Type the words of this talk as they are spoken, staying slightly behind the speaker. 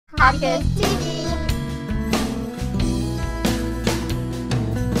HobbyKidsTV.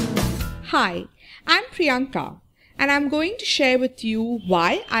 Hi, I'm Priyanka, and I'm going to share with you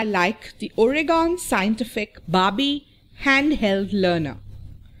why I like the Oregon Scientific Barbie Handheld Learner.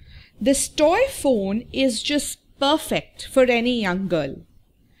 This toy phone is just perfect for any young girl.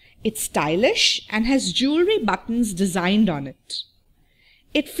 It's stylish and has jewelry buttons designed on it.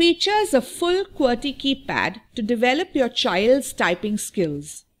 It features a full QWERTY keypad to develop your child's typing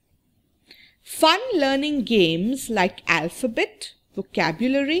skills. Fun learning games like alphabet,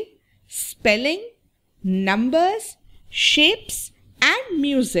 vocabulary, spelling, numbers, shapes, and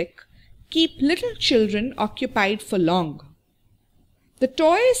music keep little children occupied for long. The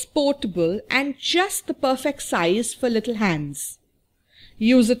toy is portable and just the perfect size for little hands.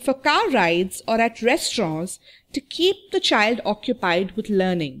 Use it for car rides or at restaurants to keep the child occupied with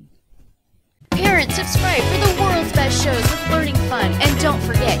learning. Parents, subscribe for the world's best shows with learning fun. And don't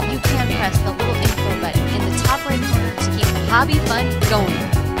forget, you can press the little info button in the top right corner to keep the hobby fun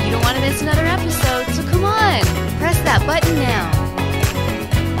going. You don't want to miss another episode, so come on, press that button now.